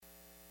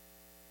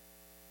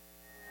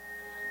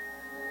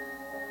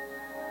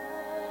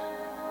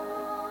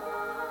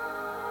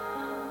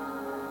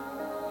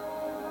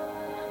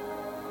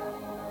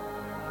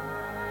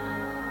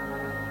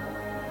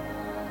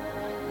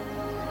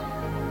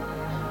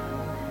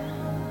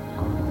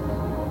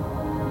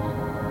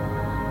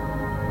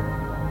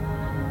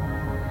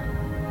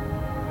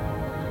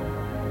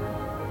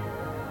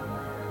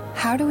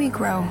How do we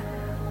grow?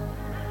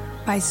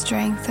 By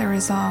strength or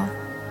resolve?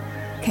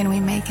 Can we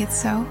make it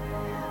so?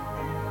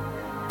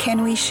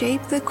 Can we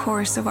shape the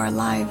course of our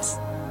lives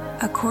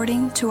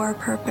according to our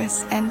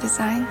purpose and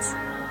designs?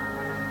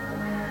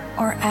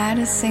 Or add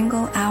a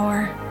single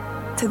hour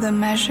to the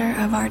measure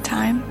of our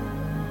time?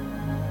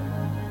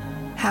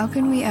 How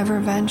can we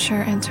ever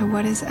venture into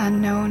what is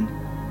unknown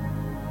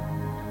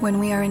when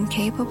we are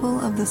incapable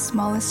of the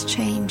smallest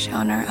change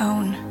on our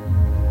own?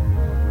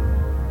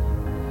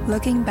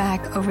 Looking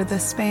back over the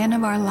span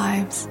of our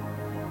lives,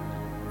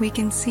 we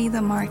can see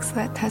the marks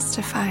that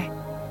testify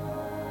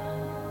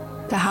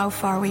to how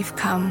far we've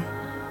come,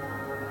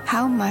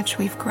 how much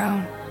we've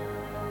grown,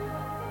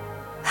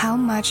 how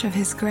much of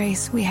His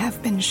grace we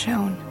have been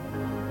shown.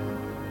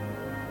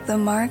 The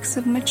marks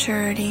of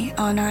maturity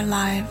on our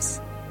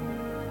lives,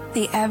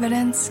 the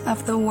evidence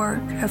of the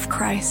work of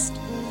Christ,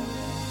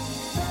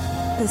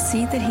 the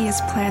seed that He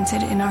has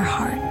planted in our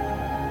heart.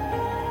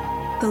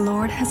 The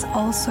Lord has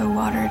also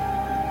watered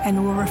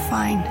and will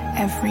refine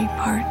every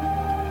part.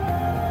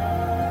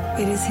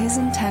 It is His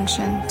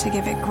intention to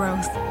give it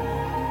growth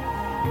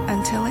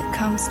until it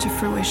comes to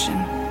fruition.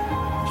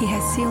 He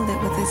has sealed it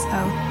with His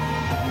oath,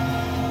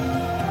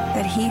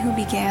 that He who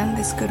began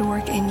this good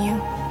work in you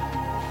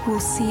will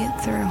see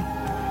it through.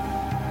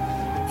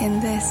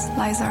 In this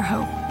lies our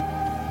hope,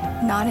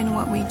 not in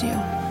what we do.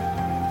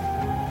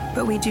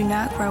 But we do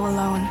not grow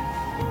alone.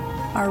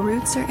 Our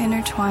roots are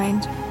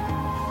intertwined,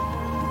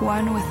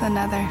 one with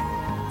another,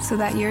 so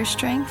that your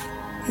strength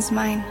is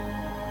mine.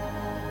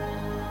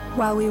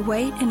 While we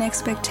wait in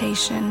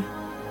expectation,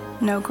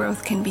 no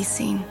growth can be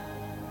seen.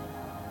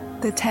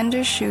 The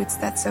tender shoots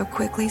that so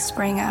quickly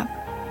spring up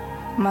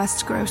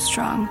must grow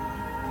strong,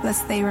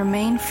 lest they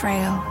remain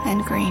frail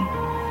and green.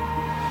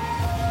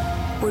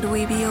 Would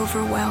we be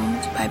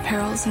overwhelmed by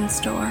perils in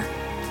store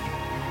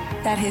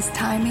that His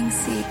timing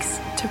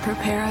seeks to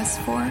prepare us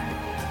for?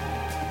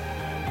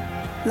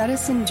 Let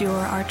us endure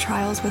our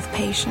trials with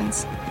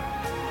patience,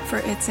 for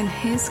it's in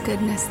His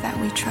goodness that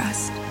we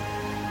trust,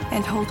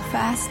 and hold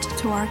fast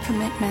to our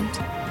commitment,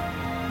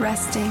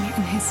 resting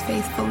in His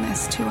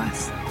faithfulness to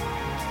us.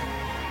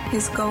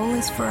 His goal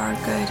is for our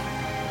good.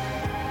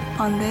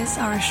 On this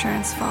our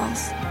assurance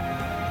falls,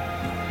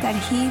 that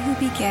He who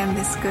began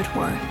this good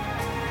work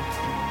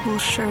will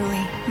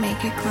surely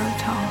make it grow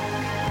tall.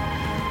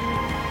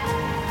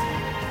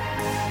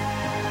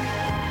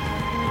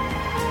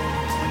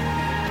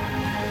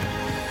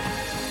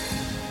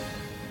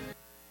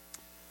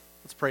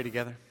 Let's pray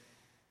together.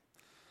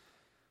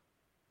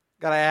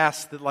 God, I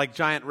ask that like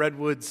giant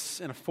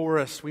redwoods in a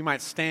forest, we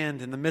might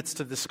stand in the midst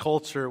of this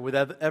culture with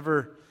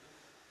ever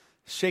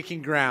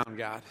shaking ground,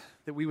 God,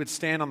 that we would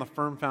stand on the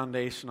firm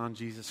foundation on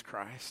Jesus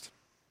Christ.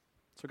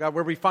 So God,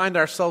 where we find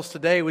ourselves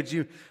today, would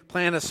you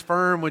plant us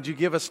firm? Would you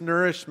give us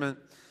nourishment?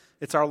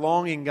 It's our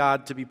longing,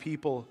 God, to be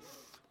people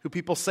who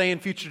people say in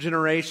future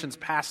generations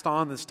passed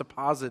on this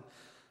deposit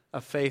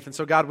of faith. And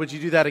so God, would you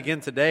do that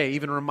again today?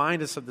 Even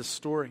remind us of this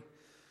story.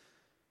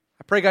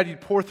 I pray, God, you'd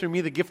pour through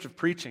me the gift of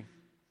preaching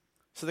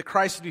so that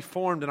Christ would be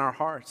formed in our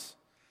hearts.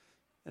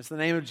 It's in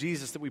the name of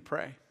Jesus that we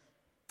pray.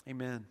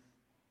 Amen.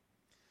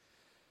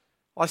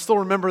 Well, I still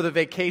remember the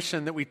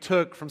vacation that we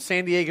took from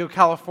San Diego,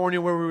 California,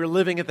 where we were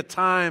living at the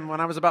time when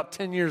I was about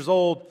 10 years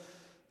old,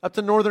 up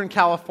to Northern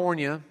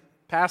California,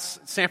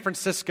 past San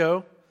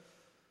Francisco,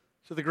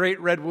 to the great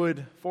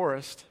redwood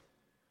forest.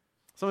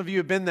 Some of you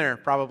have been there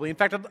probably. In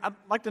fact, I'd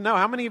like to know,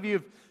 how many of you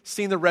have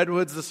seen the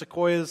redwoods, the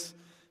sequoias,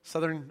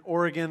 Southern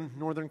Oregon,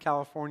 Northern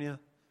California,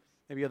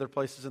 maybe other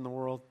places in the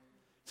world?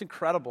 It's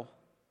incredible.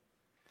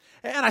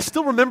 And I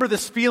still remember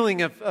this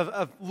feeling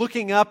of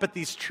looking up at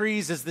these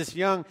trees as this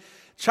young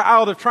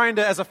child, of trying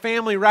to, as a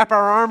family, wrap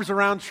our arms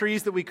around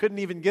trees that we couldn't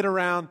even get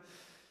around,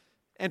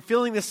 and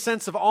feeling this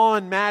sense of awe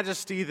and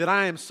majesty that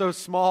I am so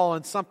small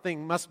and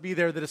something must be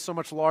there that is so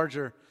much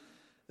larger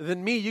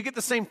than me. You get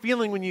the same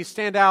feeling when you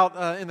stand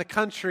out in the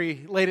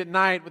country late at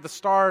night with the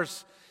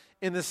stars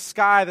in the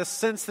sky, the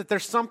sense that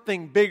there's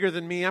something bigger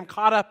than me. I'm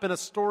caught up in a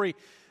story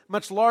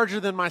much larger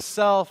than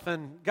myself,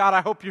 and God, I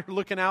hope you're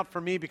looking out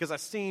for me because I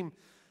seem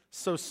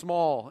so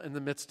small in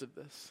the midst of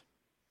this.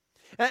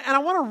 And I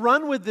want to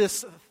run with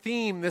this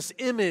theme, this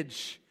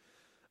image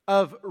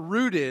of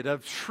rooted,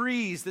 of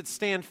trees that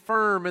stand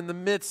firm in the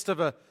midst of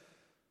a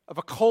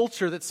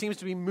culture that seems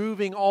to be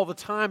moving all the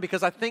time,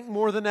 because I think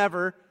more than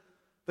ever,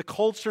 the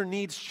culture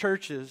needs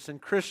churches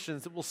and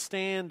Christians that will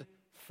stand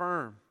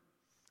firm,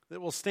 that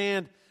will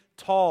stand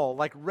tall,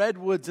 like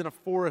redwoods in a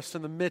forest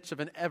in the midst of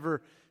an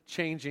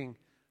ever-changing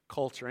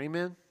culture.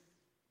 Amen?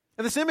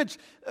 And this image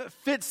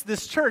fits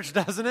this church,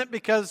 doesn't it?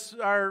 Because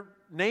our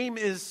name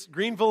is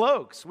Greenville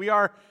Oaks. We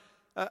are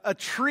a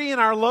tree in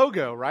our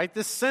logo, right?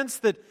 This sense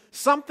that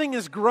something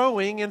is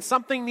growing and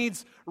something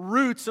needs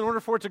roots in order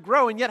for it to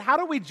grow. And yet, how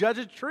do we judge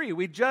a tree?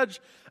 We judge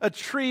a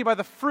tree by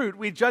the fruit.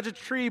 We judge a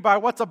tree by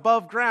what's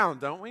above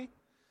ground, don't we?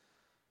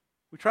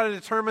 We try to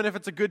determine if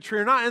it's a good tree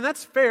or not. And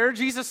that's fair.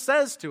 Jesus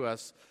says to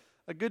us,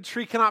 a good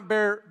tree cannot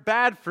bear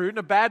bad fruit, and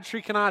a bad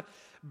tree cannot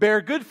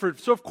bear good fruit.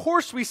 So of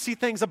course we see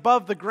things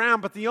above the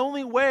ground, but the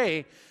only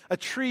way a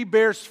tree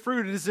bears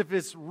fruit is if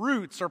its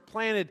roots are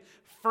planted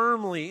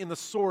firmly in the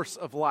source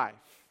of life.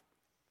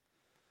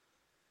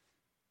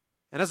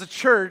 And as a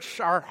church,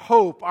 our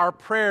hope, our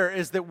prayer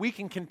is that we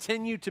can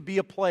continue to be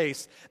a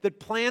place that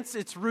plants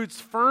its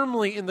roots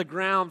firmly in the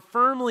ground,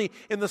 firmly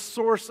in the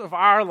source of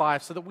our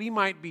life, so that we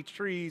might be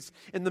trees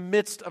in the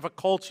midst of a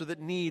culture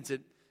that needs it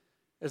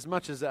as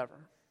much as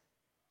ever.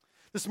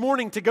 This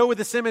morning, to go with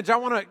this image, I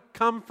want to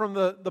come from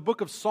the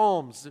book of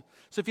Psalms.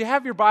 So if you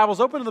have your Bibles,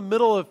 open to the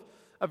middle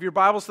of your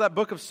Bibles to that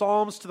book of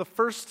Psalms, to the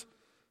first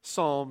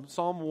Psalm,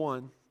 Psalm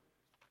 1.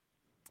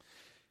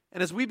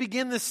 And as we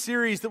begin this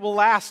series that will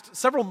last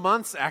several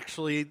months,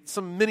 actually,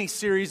 some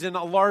mini-series in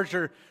a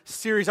larger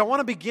series, I want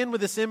to begin with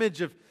this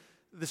image of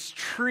this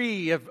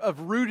tree of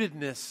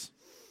rootedness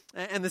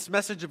and this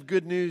message of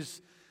good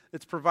news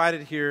that's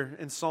provided here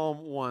in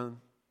Psalm 1.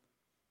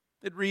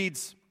 It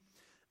reads,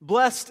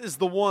 "Blessed is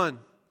the one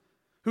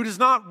who does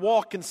not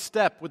walk in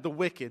step with the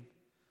wicked,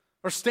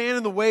 or stand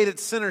in the way that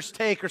sinners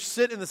take, or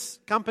sit in the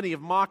company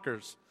of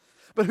mockers,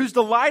 but whose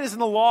delight is in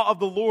the law of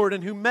the Lord,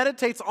 and who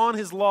meditates on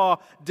his law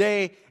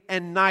day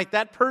and night.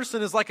 That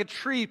person is like a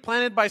tree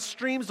planted by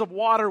streams of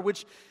water,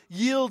 which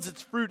yields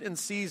its fruit in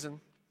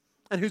season,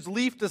 and whose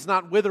leaf does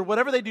not wither.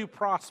 Whatever they do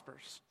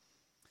prospers.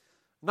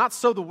 Not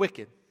so the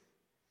wicked.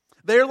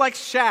 They are like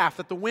chaff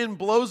that the wind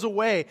blows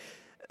away.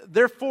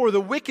 Therefore,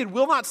 the wicked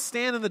will not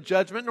stand in the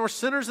judgment, nor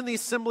sinners in the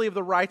assembly of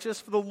the righteous.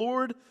 For the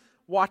Lord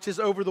watches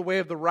over the way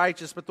of the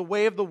righteous, but the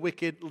way of the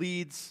wicked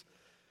leads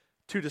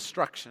to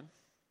destruction."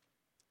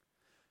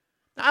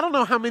 Now, I don't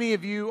know how many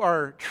of you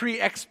are tree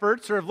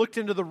experts or have looked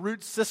into the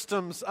root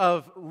systems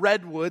of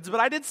redwoods, but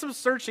I did some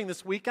searching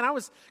this week, and I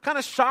was kind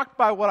of shocked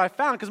by what I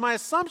found, because my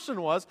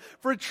assumption was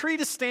for a tree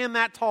to stand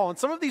that tall, and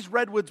some of these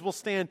redwoods will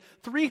stand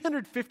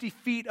 350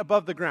 feet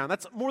above the ground.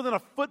 That's more than a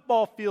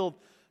football field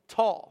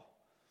tall.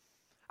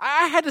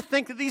 I had to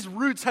think that these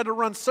roots had to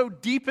run so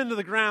deep into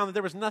the ground that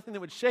there was nothing that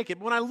would shake it.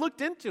 But when I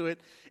looked into it,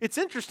 it's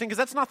interesting because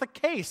that's not the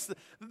case.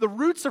 The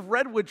roots of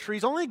redwood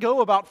trees only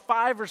go about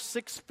 5 or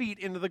 6 feet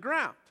into the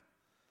ground.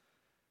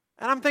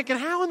 And I'm thinking,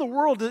 how in the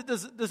world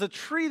does a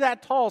tree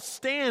that tall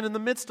stand in the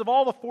midst of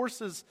all the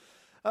forces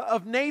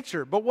of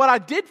nature? But what I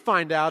did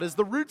find out is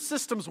the root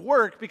systems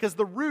work because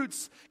the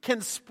roots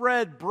can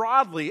spread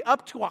broadly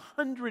up to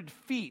 100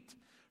 feet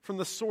from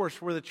the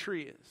source where the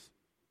tree is.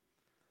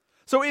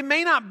 So it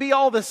may not be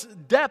all this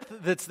depth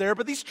that's there,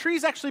 but these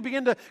trees actually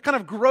begin to kind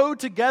of grow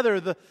together.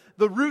 The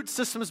root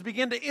systems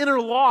begin to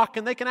interlock,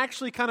 and they can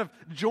actually kind of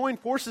join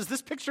forces.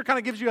 This picture kind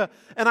of gives you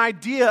an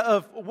idea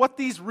of what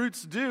these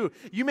roots do.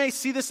 You may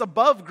see this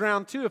above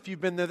ground too if you've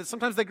been there, that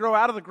sometimes they grow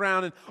out of the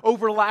ground and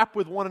overlap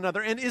with one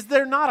another. And is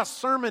there not a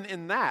sermon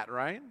in that,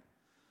 right?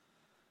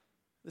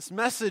 This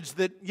message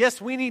that, yes,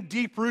 we need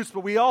deep roots,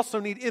 but we also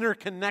need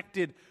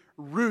interconnected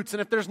roots.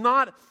 And if there's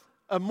not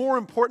a more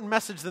important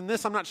message than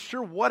this, I'm not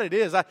sure what it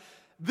is.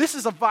 This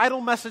is a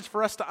vital message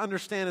for us to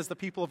understand as the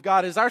people of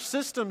God, is our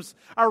systems,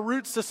 our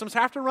root systems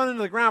have to run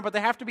into the ground, but they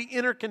have to be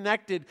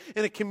interconnected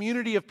in a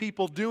community of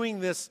people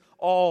doing this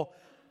all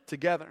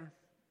together.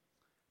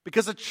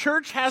 Because a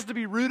church has to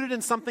be rooted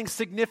in something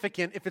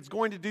significant if it's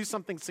going to do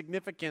something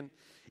significant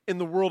in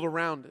the world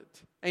around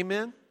it.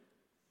 Amen?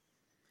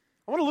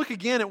 I want to look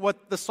again at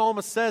what the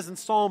psalmist says in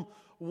Psalm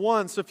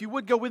 1. So if you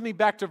would go with me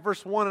back to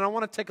verse 1, and I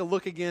want to take a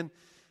look again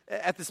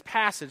at this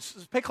passage.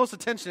 Pay close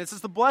attention. It says,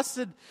 "The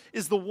blessed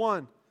is the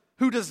one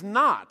who does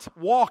not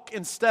walk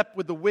in step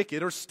with the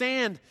wicked, or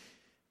stand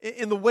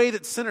in the way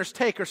that sinners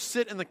take, or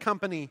sit in the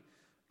company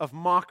of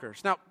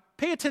mockers." Now,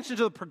 pay attention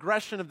to the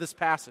progression of this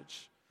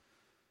passage.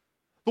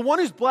 The one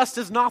who's blessed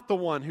is not the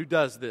one who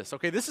does this.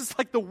 Okay, this is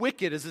like the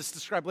wicked, as it's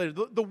described later.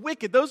 The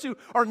wicked, those who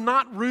are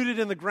not rooted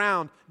in the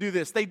ground, do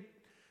this.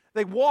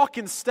 They walk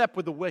in step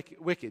with the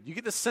wicked. You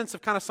get the sense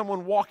of kind of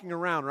someone walking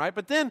around, right?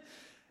 But then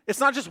it's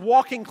not just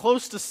walking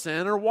close to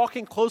sin or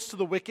walking close to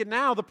the wicked.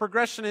 Now the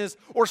progression is,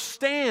 or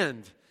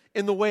stand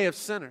in the way of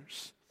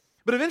sinners.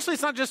 But eventually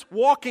it's not just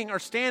walking or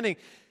standing.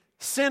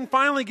 Sin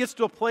finally gets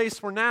to a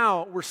place where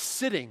now we're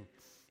sitting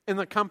in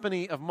the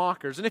company of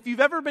mockers. And if you've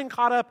ever been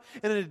caught up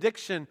in an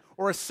addiction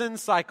or a sin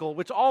cycle,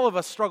 which all of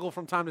us struggle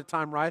from time to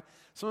time, right?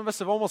 Some of us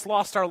have almost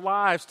lost our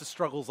lives to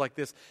struggles like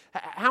this.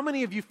 How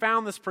many of you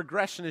found this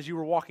progression as you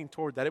were walking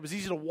toward that? It was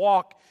easy to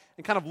walk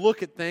and kind of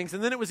look at things,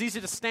 and then it was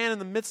easy to stand in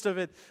the midst of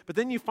it, but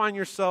then you find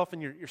yourself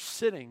and you're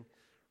sitting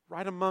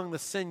right among the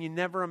sin you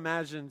never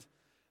imagined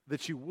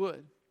that you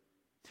would.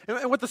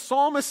 And what the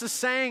psalmist is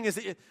saying is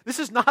that this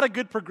is not a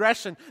good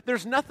progression.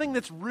 There's nothing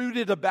that's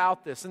rooted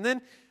about this. And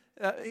then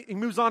he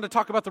moves on to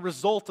talk about the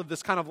result of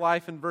this kind of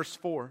life in verse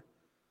 4.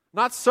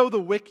 Not so the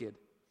wicked.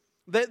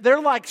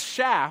 They're like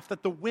chaff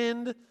that the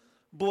wind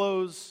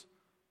blows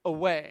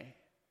away.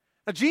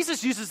 Now,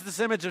 Jesus uses this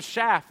image of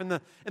chaff in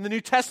the New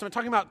Testament,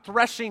 talking about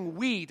threshing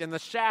wheat and the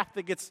chaff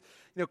that gets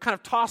kind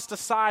of tossed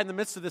aside in the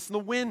midst of this. And the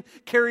wind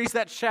carries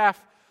that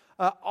chaff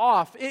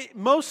off.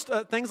 Most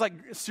things like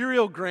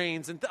cereal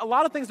grains and a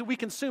lot of things that we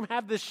consume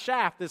have this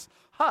chaff, this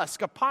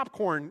husk. A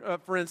popcorn,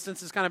 for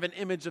instance, is kind of an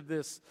image of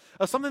this.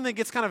 Something that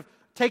gets kind of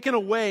taken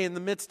away in the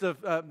midst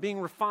of being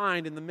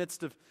refined, in the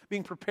midst of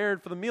being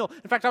prepared for the meal.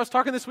 In fact, I was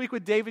talking this week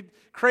with David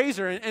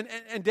Kraser,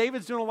 and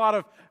David's doing a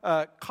lot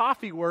of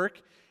coffee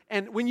work.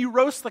 And when you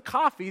roast the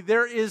coffee,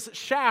 there is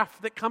chaff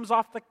that comes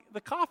off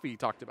the coffee he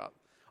talked about,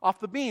 off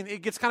the bean.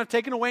 It gets kind of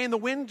taken away, and the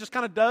wind just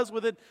kind of does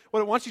with it what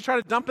it wants. You try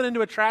to dump it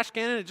into a trash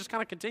can, and it just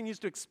kind of continues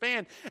to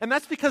expand. And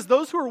that's because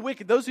those who are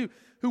wicked, those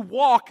who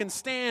walk and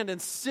stand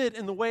and sit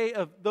in the way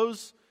of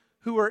those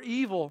who are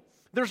evil,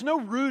 there's no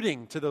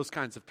rooting to those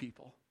kinds of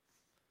people.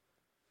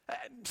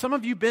 Some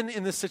of you have been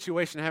in this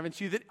situation, haven't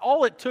you? That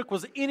all it took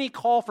was any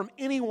call from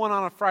anyone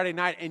on a Friday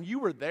night, and you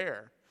were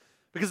there.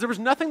 Because there was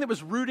nothing that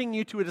was rooting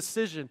you to a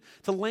decision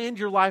to land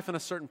your life in a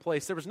certain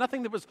place. There was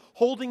nothing that was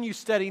holding you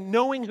steady,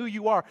 knowing who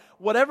you are.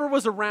 Whatever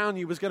was around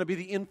you was going to be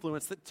the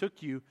influence that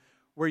took you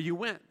where you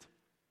went.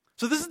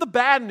 So this is the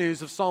bad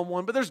news of Psalm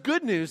 1, but there's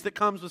good news that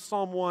comes with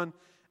Psalm 1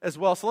 as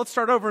well. So let's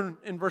start over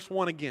in verse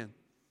 1 again.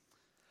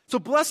 So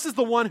blessed is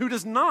the one who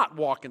does not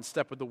walk in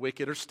step with the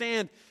wicked, or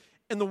stand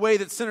in the way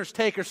that sinners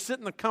take, or sit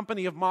in the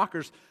company of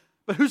mockers,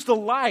 but whose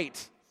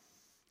delight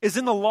is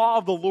in the law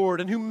of the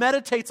Lord, and who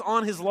meditates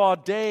on his law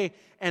day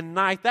and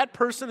night. That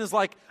person is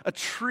like a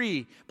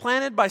tree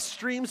planted by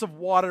streams of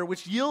water,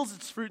 which yields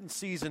its fruit in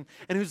season,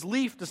 and whose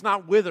leaf does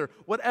not wither.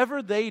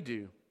 Whatever they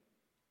do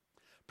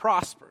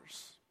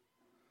prospers.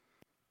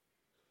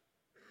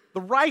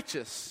 The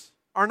righteous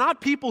are not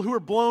people who are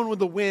blown with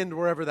the wind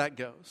wherever that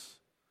goes.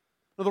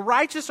 No, the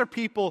righteous are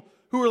people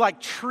who are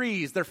like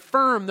trees. They're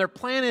firm. They're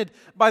planted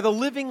by the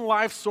living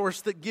life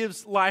source that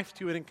gives life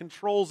to it and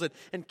controls it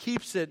and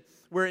keeps it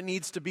where it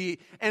needs to be.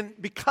 And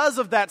because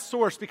of that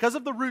source, because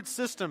of the root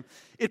system,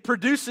 it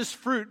produces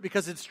fruit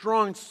because it's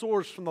drawing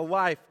source from the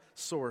life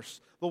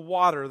source, the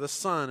water, the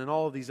sun, and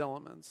all of these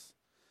elements.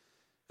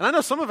 And I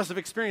know some of us have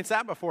experienced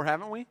that before,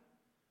 haven't we?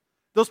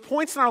 Those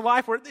points in our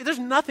life where there's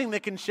nothing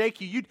that can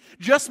shake you. You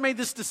just made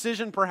this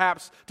decision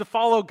perhaps to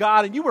follow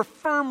God, and you were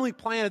firmly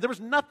planted. There was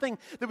nothing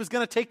that was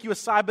going to take you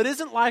aside. But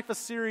isn't life a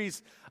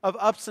series of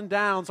ups and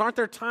downs? Aren't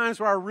there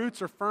times where our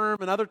roots are firm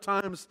and other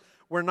times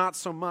where not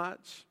so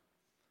much?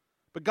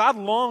 But God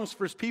longs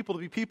for his people to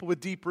be people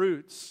with deep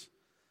roots.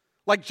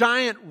 Like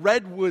giant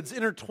redwoods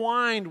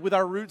intertwined with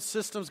our root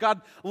systems, God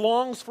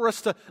longs for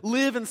us to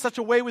live in such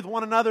a way with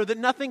one another that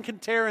nothing can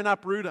tear and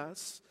uproot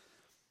us.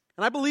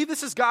 And I believe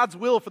this is God's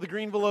will for the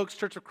Greenville Oaks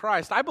Church of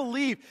Christ. I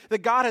believe that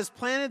God has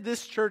planted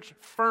this church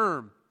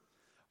firm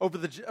over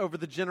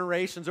the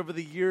generations, over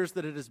the years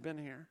that it has been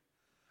here.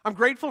 I'm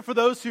grateful for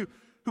those who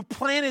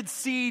planted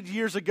seed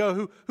years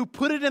ago, who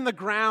put it in the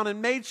ground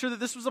and made sure that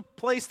this was a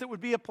place that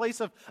would be a place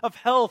of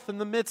health in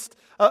the midst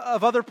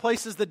of other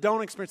places that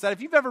don't experience that.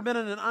 If you've ever been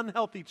in an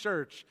unhealthy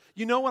church,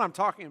 you know what I'm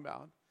talking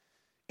about.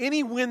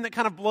 Any wind that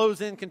kind of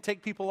blows in can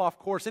take people off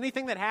course.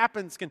 Anything that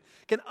happens can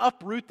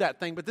uproot that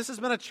thing. But this has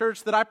been a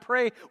church that I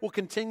pray will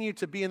continue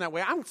to be in that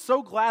way. I'm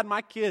so glad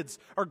my kids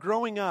are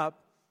growing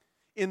up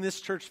in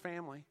this church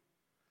family.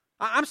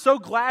 I'm so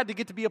glad to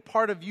get to be a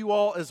part of you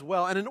all as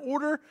well. And in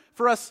order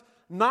for us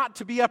not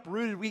to be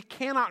uprooted, we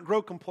cannot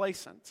grow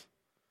complacent.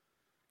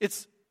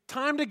 It's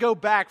time to go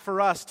back for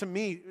us, to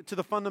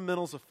the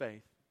fundamentals of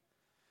faith.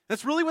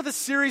 That's really what this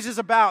series is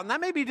about. And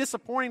that may be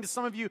disappointing to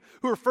some of you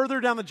who are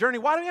further down the journey.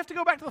 Why do we have to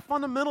go back to the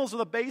fundamentals or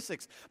the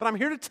basics? But I'm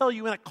here to tell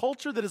you, in a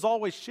culture that is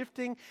always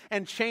shifting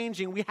and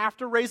changing, we have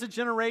to raise a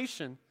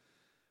generation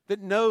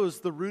that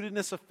knows the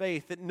rootedness of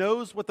faith, that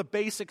knows what the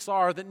basics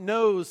are, that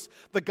knows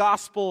the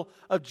gospel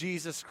of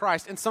Jesus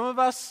Christ. And some of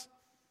us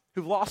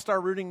who've lost our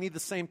rooting need the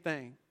same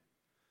thing.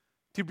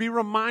 To be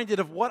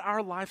reminded of what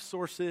our life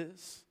source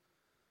is.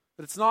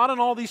 That it's not in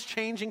all these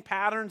changing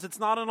patterns. It's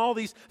not in all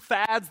these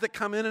fads that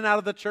come in and out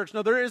of the church.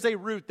 No, there is a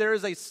root. There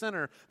is a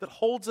center that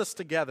holds us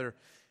together.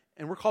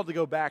 And we're called to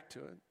go back to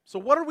it. So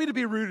what are we to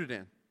be rooted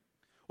in?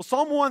 Well,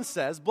 Psalm 1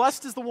 says,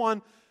 blessed is the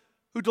one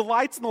who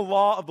delights in the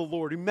law of the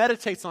Lord, who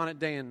meditates on it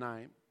day and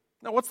night.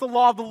 Now, what's the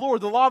law of the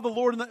Lord? The law of the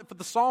Lord for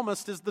the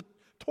psalmist is the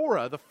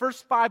Torah, the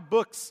first 5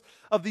 books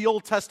of the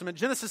Old Testament.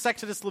 Genesis,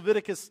 Exodus,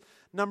 Leviticus,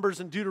 Numbers,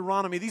 and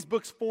Deuteronomy. These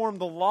books form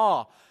the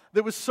law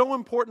that was so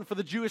important for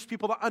the Jewish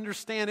people to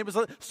understand. It was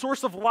a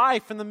source of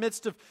life in the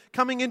midst of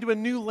coming into a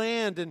new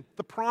land and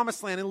the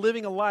promised land and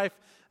living a life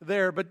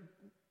there. But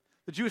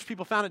the Jewish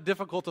people found it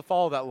difficult to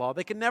follow that law.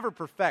 They could never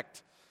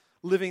perfect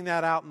living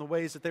that out in the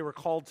ways that they were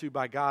called to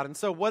by God. And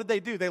so what did they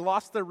do? They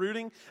lost their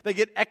rooting. They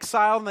get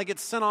exiled and they get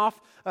sent off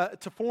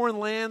to foreign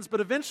lands. But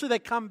eventually they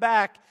come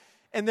back,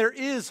 and there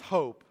is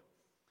hope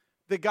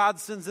that God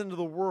sends into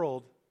the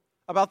world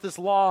about this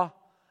law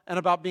and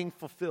about being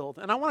fulfilled.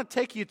 And I want to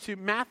take you to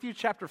Matthew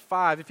chapter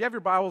 5. If you have your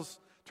Bibles,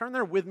 turn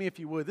there with me if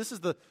you would. This is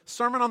the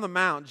Sermon on the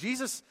Mount.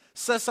 Jesus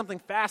says something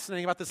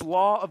fascinating about this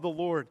law of the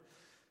Lord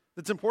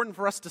that's important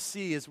for us to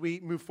see as we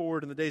move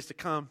forward in the days to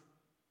come.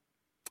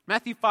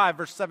 Matthew 5,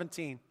 verse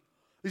 17.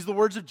 These are the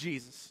words of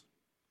Jesus.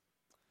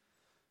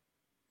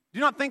 Do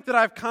not think that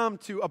I've come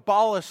to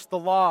abolish the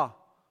law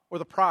or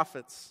the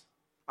prophets.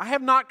 I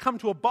have not come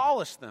to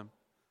abolish them,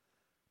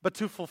 but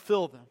to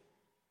fulfill them.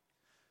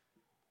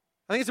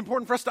 I think it's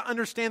important for us to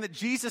understand that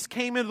Jesus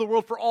came into the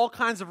world for all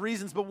kinds of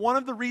reasons, but one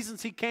of the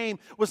reasons he came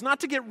was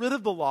not to get rid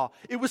of the law.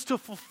 It was to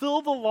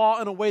fulfill the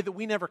law in a way that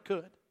we never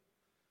could.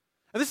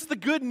 And this is the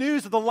good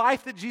news of the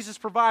life that Jesus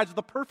provides,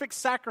 the perfect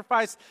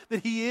sacrifice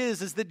that he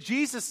is that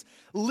Jesus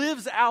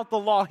lives out the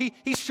law.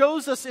 He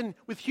shows us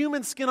with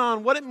human skin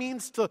on what it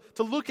means to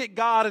look at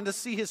God and to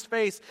see his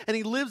face, and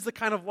he lives the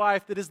kind of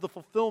life that is the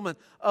fulfillment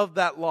of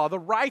that law. The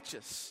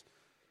righteous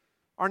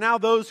are now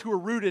those who are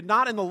rooted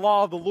not in the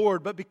law of the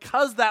Lord, but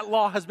because that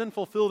law has been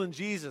fulfilled in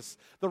Jesus,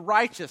 the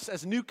righteous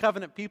as new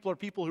covenant people are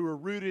people who are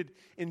rooted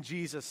in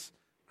Jesus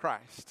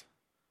Christ,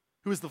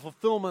 who is the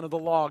fulfillment of the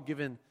law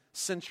given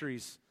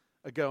centuries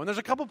ago. And there's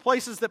a couple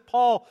places that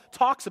Paul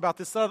talks about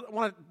this that I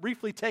want to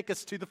briefly take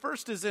us to. The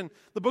first is in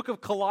the book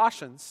of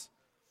Colossians.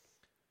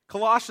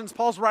 Colossians,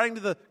 Paul's writing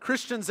to the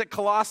Christians at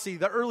Colossae,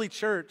 the early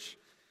church.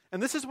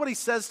 And this is what he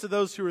says to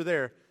those who are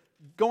there,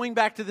 going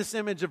back to this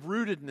image of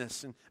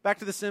rootedness and back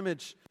to this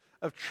image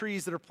of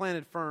trees that are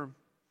planted firm.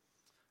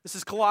 This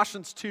is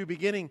Colossians 2,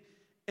 beginning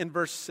in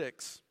verse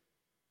 6.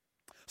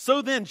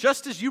 So then,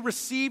 just as you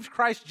received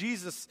Christ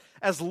Jesus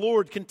as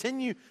Lord,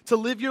 continue to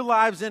live your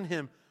lives in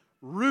him,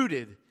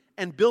 rooted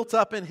and built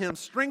up in him,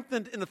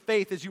 strengthened in the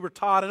faith as you were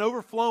taught, and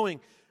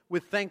overflowing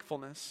with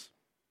thankfulness.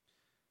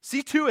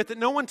 See to it that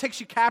no one takes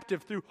you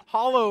captive through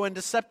hollow and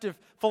deceptive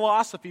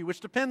philosophy, which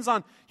depends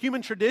on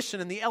human tradition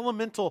and the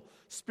elemental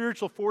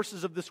spiritual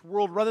forces of this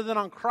world rather than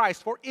on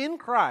Christ. For in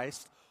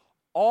Christ,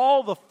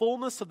 all the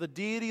fullness of the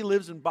deity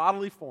lives in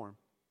bodily form.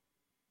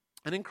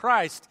 And in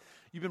Christ,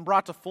 you've been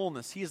brought to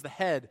fullness. He is the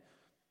head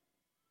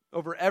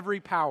over every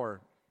power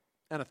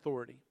and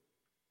authority.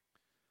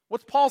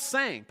 What's Paul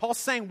saying? Paul's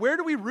saying, where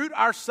do we root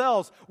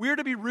ourselves? We are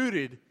to be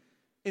rooted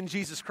in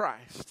Jesus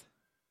Christ.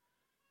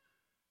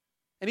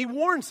 And he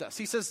warns us.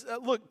 He says,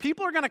 look,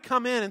 people are going to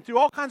come in and through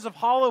all kinds of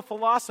hollow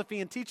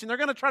philosophy and teaching, they're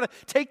going to try to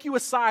take you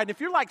aside.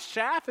 If you're like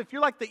chaff, if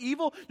you're like the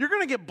evil, you're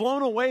going to get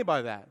blown away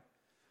by that.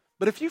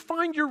 But if you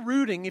find your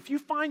rooting, if you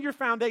find your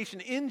foundation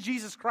in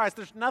Jesus Christ,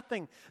 there's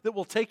nothing that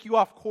will take you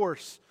off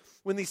course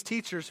when these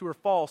teachers who are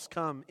false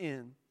come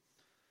in.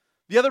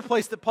 The other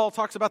place that Paul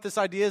talks about this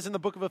idea is in the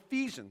book of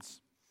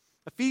Ephesians.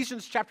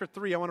 Ephesians chapter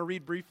 3, I want to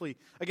read briefly.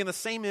 Again, the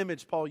same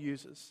image Paul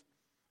uses.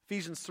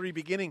 Ephesians 3,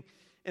 beginning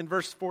in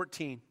verse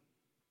 14.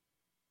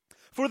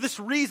 For this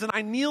reason,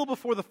 I kneel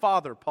before the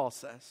Father, Paul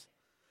says,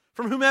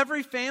 from whom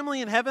every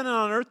family in heaven and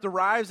on earth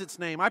derives its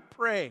name. I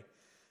pray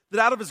that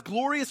out of his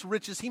glorious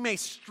riches he may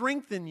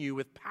strengthen you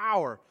with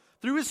power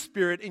through his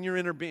Spirit in your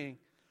inner being,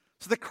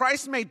 so that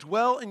Christ may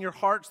dwell in your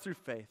hearts through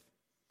faith.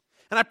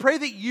 And I pray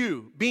that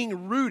you,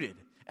 being rooted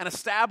and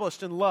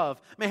established in love,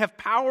 may have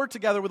power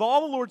together with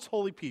all the Lord's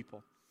holy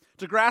people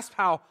to grasp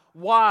how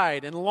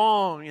wide and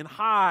long and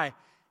high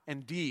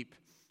and deep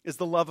is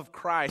the love of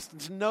Christ,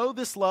 and to know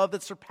this love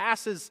that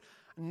surpasses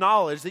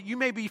knowledge, that you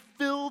may be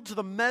filled to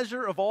the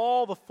measure of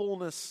all the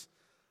fullness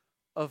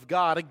of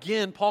God.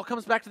 Again, Paul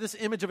comes back to this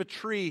image of a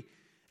tree, and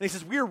he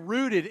says we are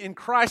rooted in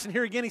Christ. And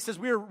here again he says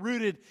we are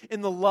rooted in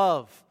the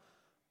love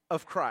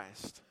of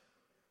Christ.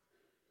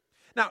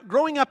 Now,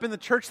 growing up in the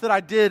church that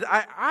I did,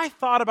 I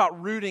thought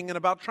about rooting and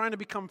about trying to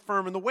become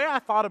firm. And the way I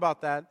thought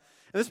about that,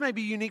 and this may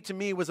be unique to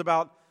me, was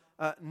about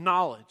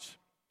knowledge.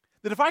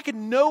 That if I could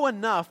know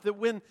enough that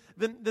when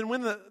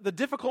the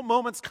difficult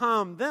moments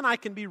come, then I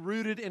can be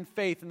rooted in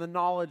faith and the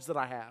knowledge that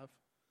I have.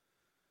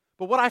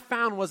 But what I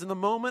found was in the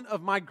moment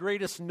of my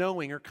greatest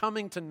knowing or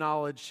coming to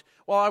knowledge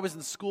while I was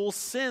in school,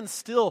 sin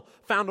still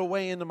found a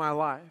way into my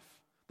life.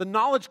 The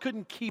knowledge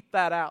couldn't keep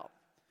that out.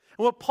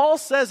 And what Paul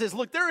says is,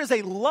 look, there is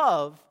a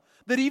love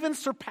that even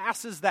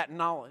surpasses that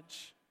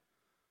knowledge.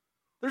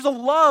 There's a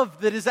love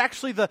that is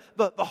actually the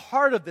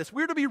heart of this.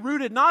 We're to be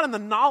rooted not in the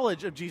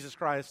knowledge of Jesus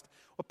Christ.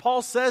 What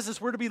Paul says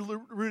is we're to be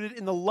rooted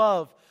in the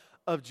love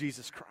of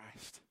Jesus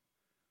Christ.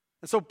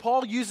 And so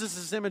Paul uses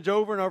this image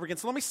over and over again.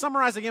 So let me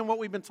summarize again what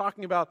we've been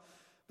talking about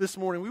this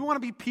morning. We want to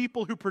be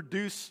people who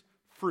produce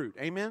fruit.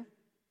 Amen?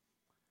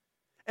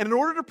 And in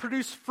order to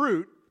produce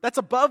fruit, that's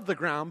above the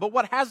ground. But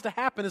what has to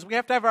happen is we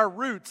have to have our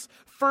roots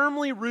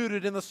firmly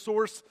rooted in the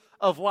source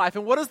of life.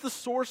 And what is the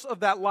source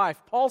of that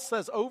life? Paul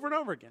says over and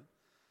over again,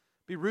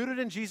 be rooted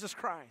in Jesus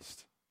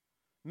Christ.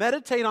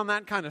 Meditate on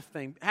that kind of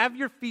thing. Have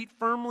your feet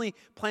firmly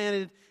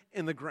planted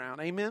in the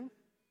ground. Amen?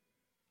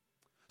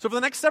 So for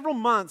the next several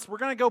months, we're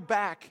going to go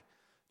back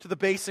to the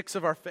basics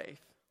of our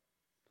faith.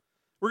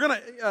 We're going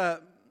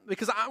to,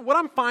 what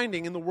I'm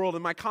finding in the world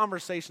in my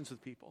conversations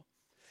with people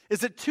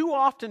is that too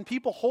often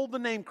people hold the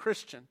name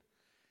Christian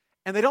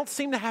and they don't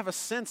seem to have a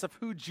sense of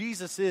who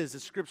Jesus is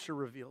as Scripture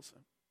reveals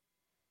him.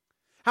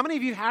 How many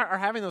of you are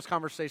having those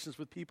conversations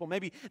with people,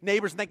 maybe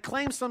neighbors, and they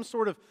claim some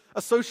sort of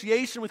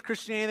association with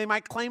Christianity? They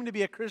might claim to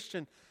be a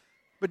Christian,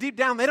 but deep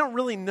down they don't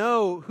really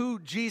know who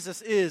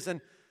Jesus is.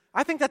 And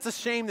I think that's a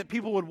shame that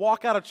people would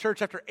walk out of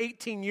church after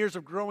 18 years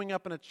of growing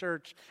up in a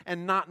church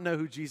and not know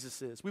who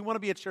Jesus is. We want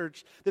to be a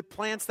church that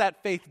plants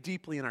that faith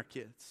deeply in our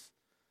kids.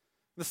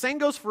 The same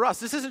goes for us.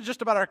 This isn't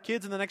just about our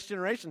kids and the next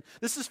generation.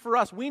 This is for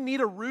us. We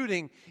need a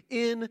rooting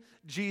in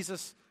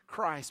Jesus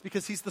Christ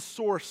because he's the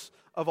source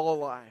of all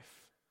life.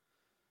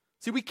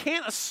 See, we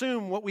can't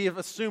assume what we have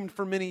assumed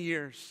for many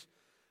years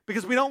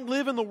because we don't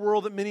live in the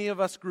world that many of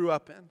us grew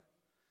up in.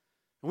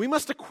 We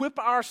must equip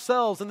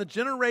ourselves and the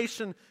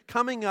generation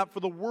coming up for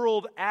the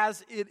world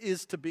as it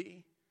is to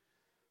be.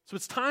 So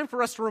it's time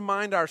for us to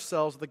remind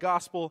ourselves of the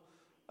gospel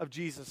of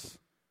Jesus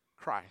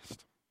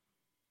Christ.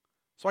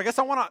 So I guess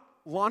I want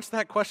to launch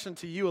that question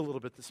to you a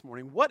little bit this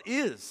morning. What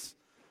is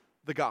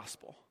the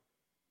gospel?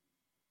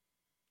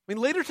 I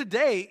mean, later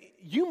today,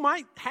 you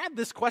might have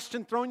this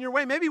question thrown your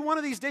way. Maybe one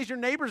of these days your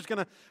neighbor's going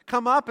to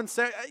come up and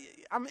say,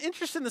 I'm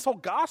interested in this whole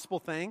gospel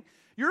thing.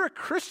 You're a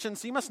Christian,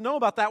 so you must know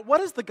about that. What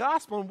is the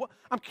gospel? And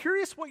I'm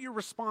curious what your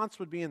response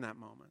would be in that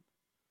moment.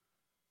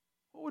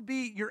 What would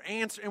be your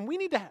answer? And we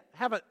need to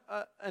have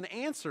an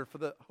answer for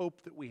the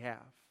hope that we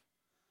have.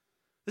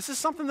 This is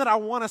something that I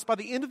want us, by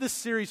the end of this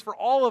series, for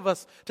all of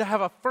us to have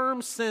a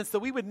firm sense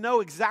that we would know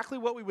exactly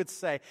what we would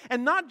say.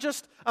 And not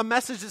just a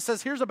message that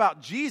says, here's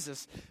about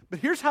Jesus, but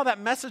here's how that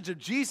message of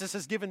Jesus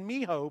has given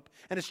me hope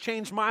and has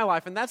changed my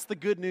life. And that's the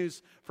good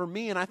news for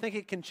me, and I think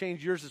it can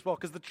change yours as well.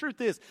 Because the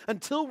truth is,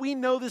 until we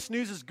know this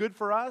news is good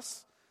for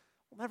us,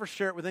 we'll never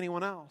share it with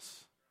anyone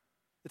else.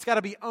 It's got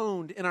to be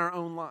owned in our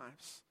own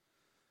lives.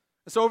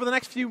 And so over the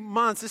next few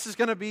months, this is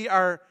going to be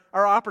our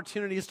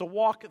opportunity is to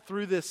walk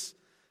through this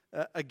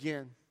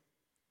again.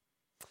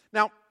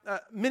 Now,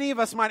 many of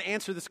us might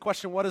answer this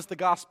question, what is the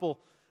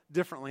gospel,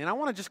 differently. And I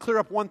want to just clear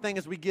up one thing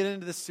as we get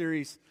into this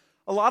series.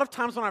 A lot of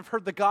times when I've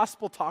heard the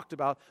gospel talked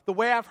about, the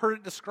way I've heard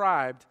it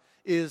described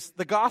is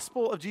the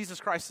gospel of Jesus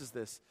Christ is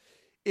this.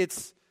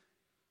 It's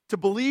to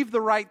believe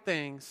the right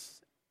things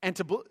and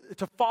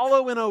to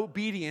follow in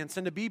obedience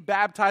and to be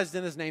baptized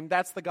in His name.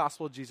 That's the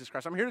gospel of Jesus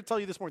Christ. I'm here to tell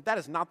you this morning, that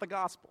is not the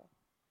gospel.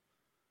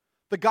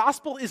 The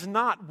gospel is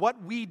not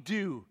what we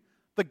do.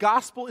 The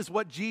gospel is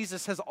what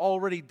Jesus has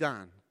already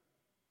done.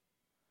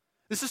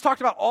 This is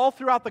talked about all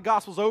throughout the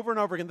Gospels over and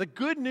over again. The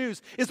good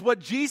news is what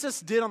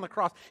Jesus did on the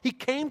cross. He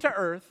came to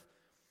earth.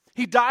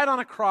 He died on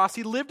a cross.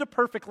 He lived a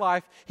perfect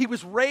life. He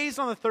was raised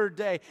on the third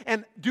day.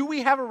 And do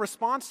we have a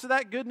response to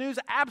that good news?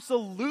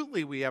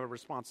 Absolutely we have a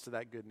response to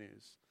that good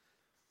news.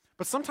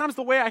 But sometimes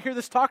the way I hear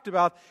this talked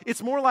about,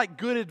 it's more like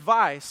good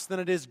advice than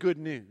it is good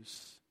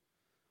news.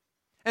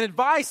 And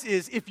advice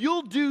is, if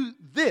you'll do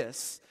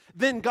this,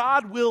 then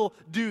God will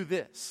do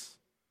this.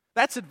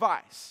 That's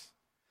advice.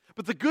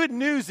 But the good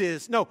news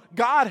is, no,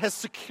 God has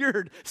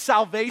secured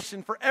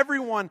salvation for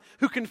everyone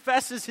who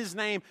confesses His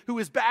name, who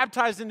is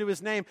baptized into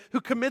His name,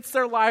 who commits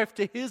their life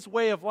to His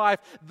way of life.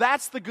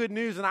 That's the good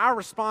news, and our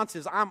response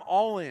is, I'm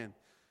all in.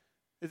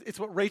 It's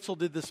what Rachel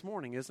did this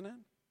morning, isn't it?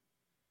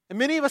 And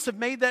many of us have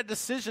made that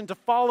decision to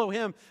follow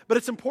Him, but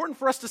it's important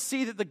for us to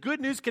see that the good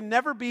news can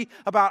never be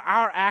about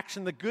our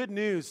action. The good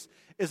news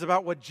is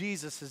about what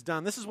Jesus has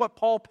done. This is what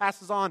Paul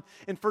passes on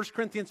in 1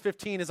 Corinthians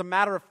 15 as a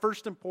matter of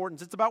first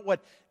importance. It's about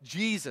what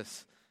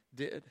Jesus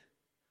did.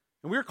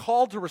 And we're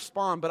called to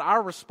respond, but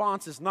our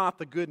response is not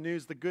the good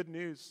news. The good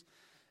news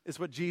is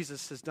what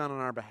Jesus has done on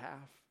our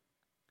behalf.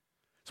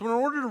 So in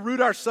order to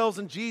root ourselves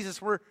in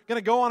Jesus, we're going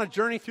to go on a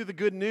journey through the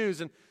good news,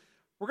 and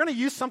we're going to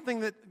use something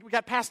that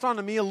got passed on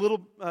to me a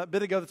little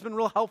bit ago that's been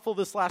real helpful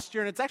this last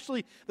year, and it's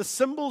actually the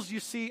symbols you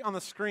see on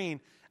the screen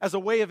as a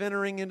way of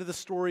entering into the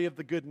story of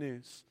the good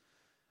news.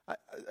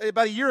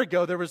 About a year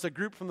ago, there was a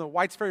group from the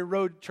Whites Ferry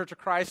Road Church of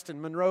Christ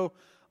in Monroe,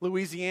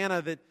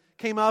 Louisiana, that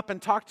came up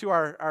and talked to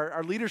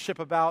our leadership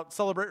about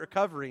Celebrate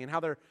Recovery and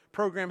how their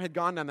program had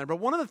gone down there. But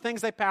one of the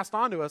things they passed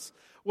on to us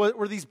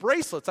were these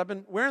bracelets. I've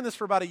been wearing this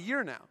for about a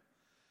year now.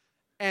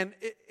 And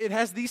it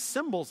has these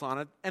symbols on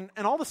it. And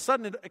all of a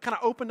sudden, it kind of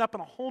opened up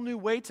in a whole new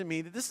way to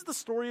me that this is the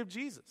story of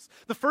Jesus.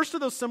 The first of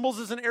those symbols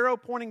is an arrow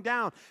pointing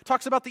down. It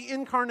talks about the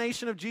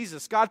incarnation of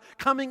Jesus, God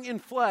coming in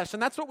flesh.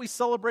 And that's what we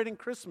celebrate in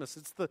Christmas.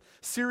 It's the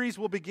series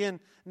we'll begin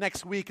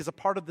next week as a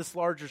part of this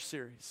larger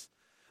series.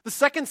 The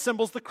second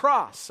symbol is the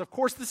cross. Of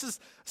course, this is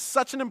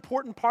such an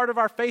important part of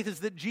our faith,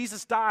 is that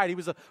Jesus died. He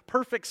was a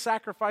perfect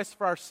sacrifice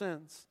for our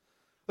sins.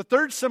 The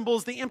third symbol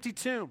is the empty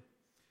tomb.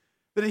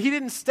 That He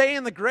didn't stay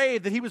in the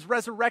grave, that He was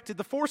resurrected.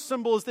 The fourth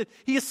symbol is that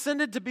He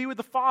ascended to be with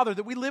the Father,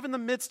 that we live in the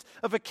midst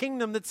of a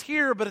kingdom that's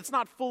here, but it's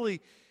not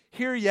fully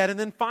here yet. And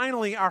then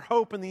finally, our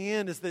hope in the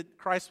end is that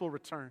Christ will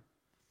return.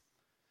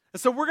 And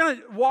so we're going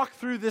to walk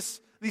through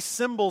these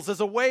symbols as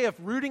a way of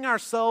rooting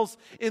ourselves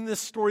in this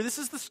story. This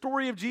is the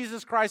story of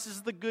Jesus Christ. This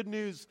is the good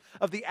news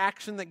of the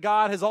action that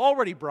God has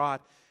already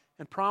brought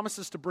and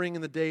promises to bring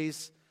in the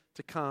days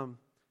to come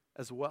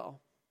as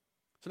well.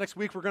 So next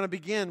week, we're going to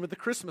begin with the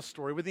Christmas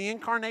story, with the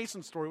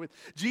incarnation story, with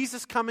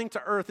Jesus coming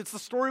to earth. It's the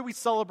story we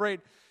celebrate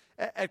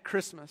at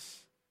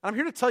Christmas. And I'm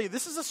here to tell you,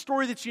 this is a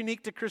story that's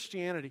unique to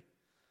Christianity.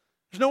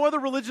 There's no other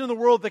religion in the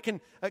world that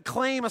can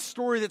claim a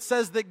story that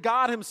says that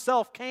God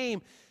Himself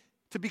came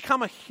to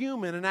become a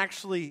human and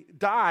actually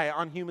die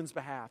on humans'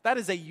 behalf. That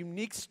is a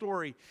unique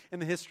story in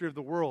the history of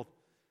the world.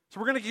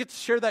 So we're going to get to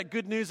share that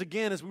good news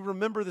again as we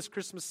remember this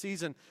Christmas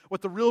season,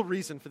 what the real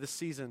reason for this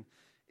season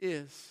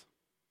is.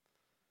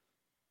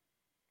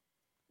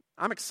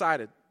 I'm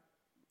excited.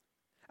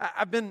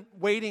 I've been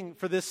waiting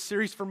for this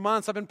series for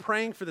months. I've been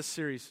praying for this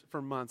series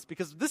for months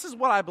because this is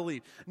what I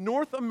believe.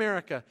 North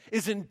America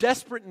is in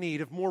desperate need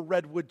of more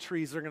redwood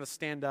trees that are going to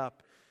stand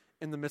up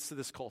in the midst of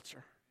this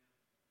culture.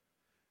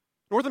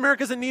 North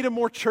America is in need of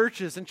more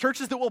churches and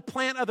churches that will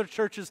plant other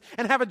churches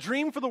and have a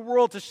dream for the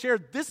world to share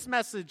this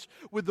message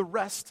with the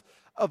rest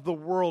of the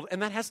world.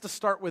 And that has to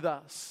start with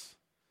us.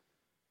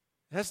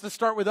 It has to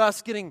start with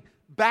us getting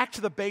back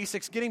to the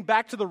basics, getting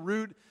back to the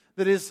root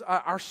that is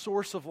our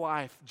source of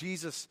life,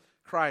 Jesus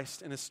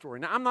Christ and His story.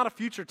 Now, I'm not a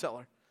future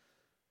teller,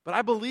 but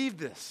I believe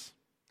this,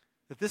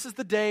 that this is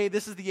the day,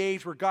 this is the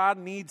age where God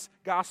needs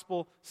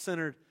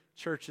gospel-centered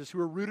churches who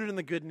are rooted in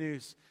the good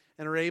news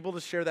and are able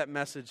to share that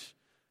message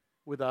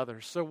with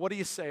others. So what do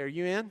you say? Are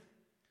you in?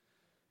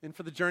 In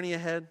for the journey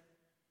ahead?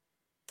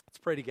 Let's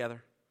pray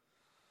together.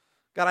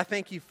 God, I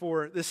thank You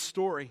for this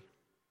story.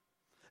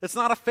 It's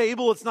not a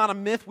fable, it's not a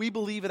myth. We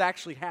believe it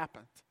actually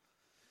happened.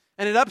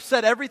 And it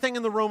upset everything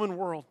in the Roman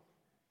world.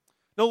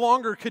 No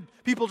longer could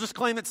people just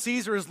claim that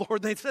Caesar is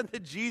Lord. They said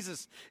that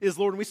Jesus is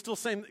Lord. And we still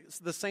say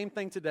the same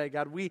thing today,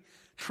 God. We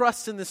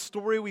trust in this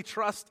story. We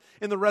trust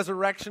in the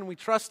resurrection. We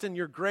trust in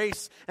Your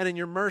grace and in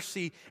Your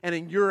mercy and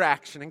in Your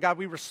action. And God,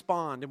 we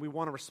respond, and we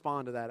want to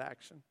respond to that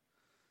action.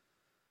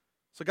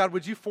 So God,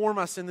 would You form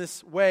us in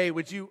this way?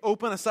 Would You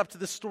open us up to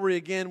this story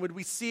again? Would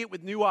we see it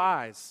with new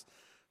eyes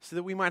so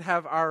that we might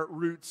have our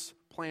roots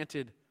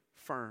planted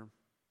firm?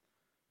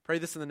 Pray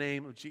this in the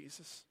name of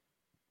Jesus.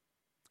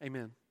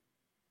 Amen.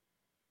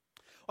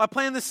 Well, I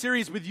planned this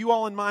series with you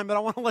all in mind, but I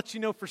want to let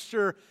you know for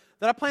sure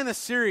that I planned this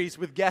series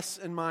with guests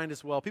in mind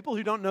as well, people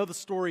who don't know the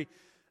story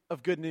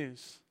of good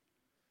news.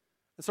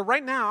 And so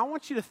right now, I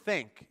want you to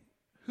think,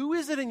 who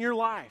is it in your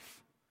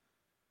life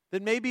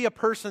that may be a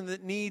person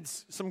that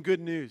needs some good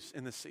news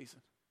in this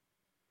season?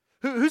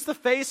 Who's the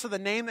face or the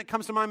name that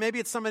comes to mind? Maybe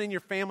it's somebody in your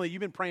family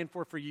you've been praying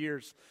for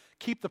years.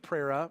 Keep the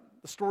prayer up.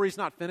 The story's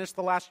not finished.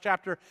 The last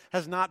chapter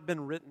has not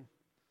been written.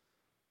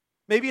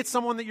 Maybe it's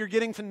someone that you're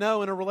getting to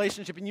know in a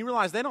relationship and you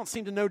realize they don't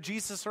seem to know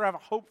Jesus or have a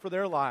hope for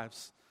their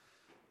lives.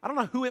 I don't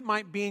know who it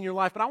might be in your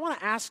life, but I want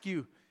to ask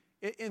you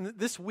in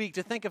this week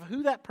to think of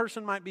who that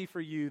person might be for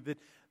you, that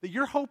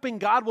you're hoping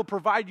God will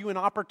provide you an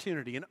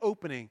opportunity, an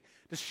opening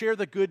to share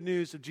the good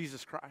news of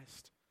Jesus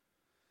Christ.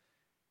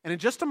 And in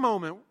just a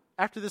moment,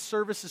 after this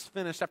service is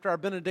finished, after our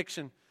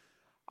benediction,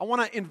 I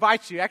want to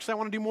invite you. Actually, I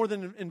want to do more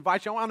than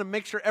invite you. I want to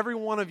make sure every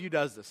one of you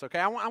does this, okay?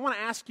 I want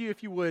to ask you,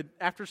 if you would,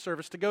 after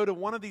service, to go to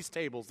one of these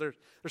tables.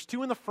 There's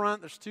two in the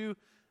front. There's two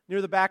near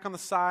the back on the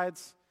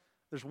sides.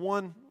 There's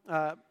one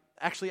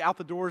actually out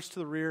the doors to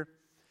the rear.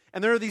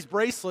 And there are these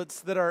bracelets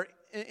that are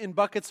in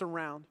buckets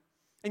around.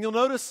 And you'll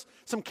notice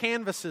some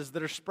canvases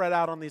that are spread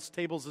out on these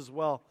tables as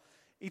well.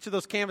 Each of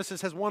those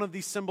canvases has one of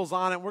these symbols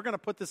on it. We're going to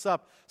put this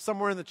up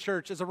somewhere in the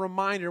church as a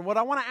reminder. And what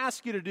I want to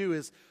ask you to do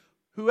is,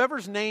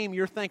 whoever's name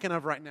you're thinking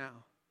of right now,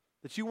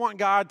 that you want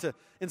God to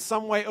in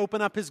some way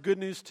open up His good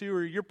news to,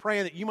 or you're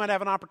praying that you might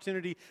have an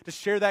opportunity to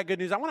share that good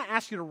news, I want to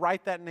ask you to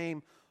write that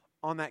name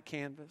on that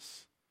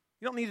canvas.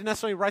 You don't need to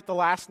necessarily write the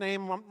last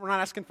name. We're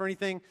not asking for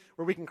anything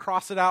where we can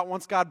cross it out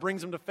once God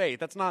brings them to faith.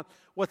 That's not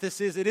what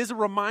this is. It is a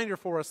reminder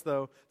for us,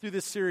 though, through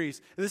this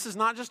series. And this is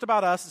not just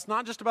about us. It's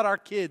not just about our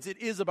kids. It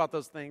is about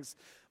those things.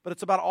 But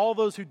it's about all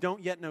those who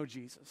don't yet know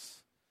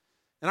Jesus.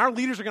 And our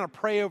leaders are going to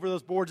pray over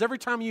those boards. Every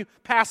time you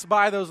pass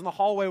by those in the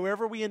hallway,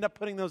 wherever we end up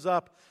putting those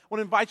up, I want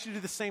to invite you to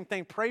do the same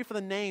thing. Pray for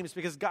the names,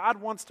 because God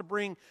wants to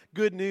bring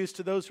good news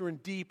to those who are in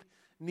deep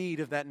need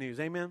of that news.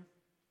 Amen?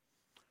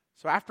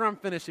 So after I'm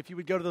finished, if you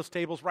would go to those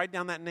tables, write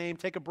down that name,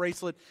 take a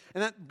bracelet,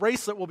 and that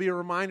bracelet will be a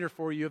reminder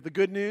for you of the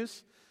good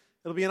news.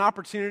 It'll be an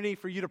opportunity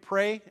for you to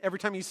pray every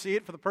time you see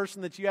it for the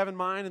person that you have in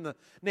mind and the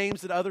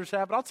names that others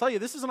have. But I'll tell you,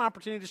 this is an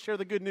opportunity to share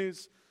the good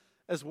news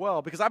as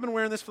well, because I've been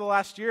wearing this for the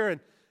last year, and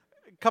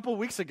a couple of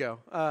weeks ago,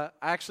 I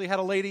actually had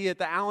a lady at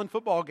the Allen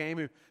football game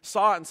who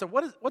saw it and said,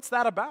 what's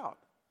that about?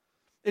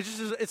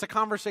 It's a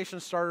conversation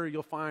starter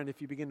you'll find if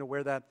you begin to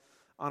wear that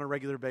on a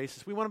regular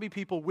basis. We want to be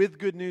people with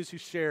good news who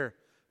share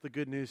the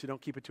good news, who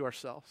don't keep it to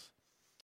ourselves.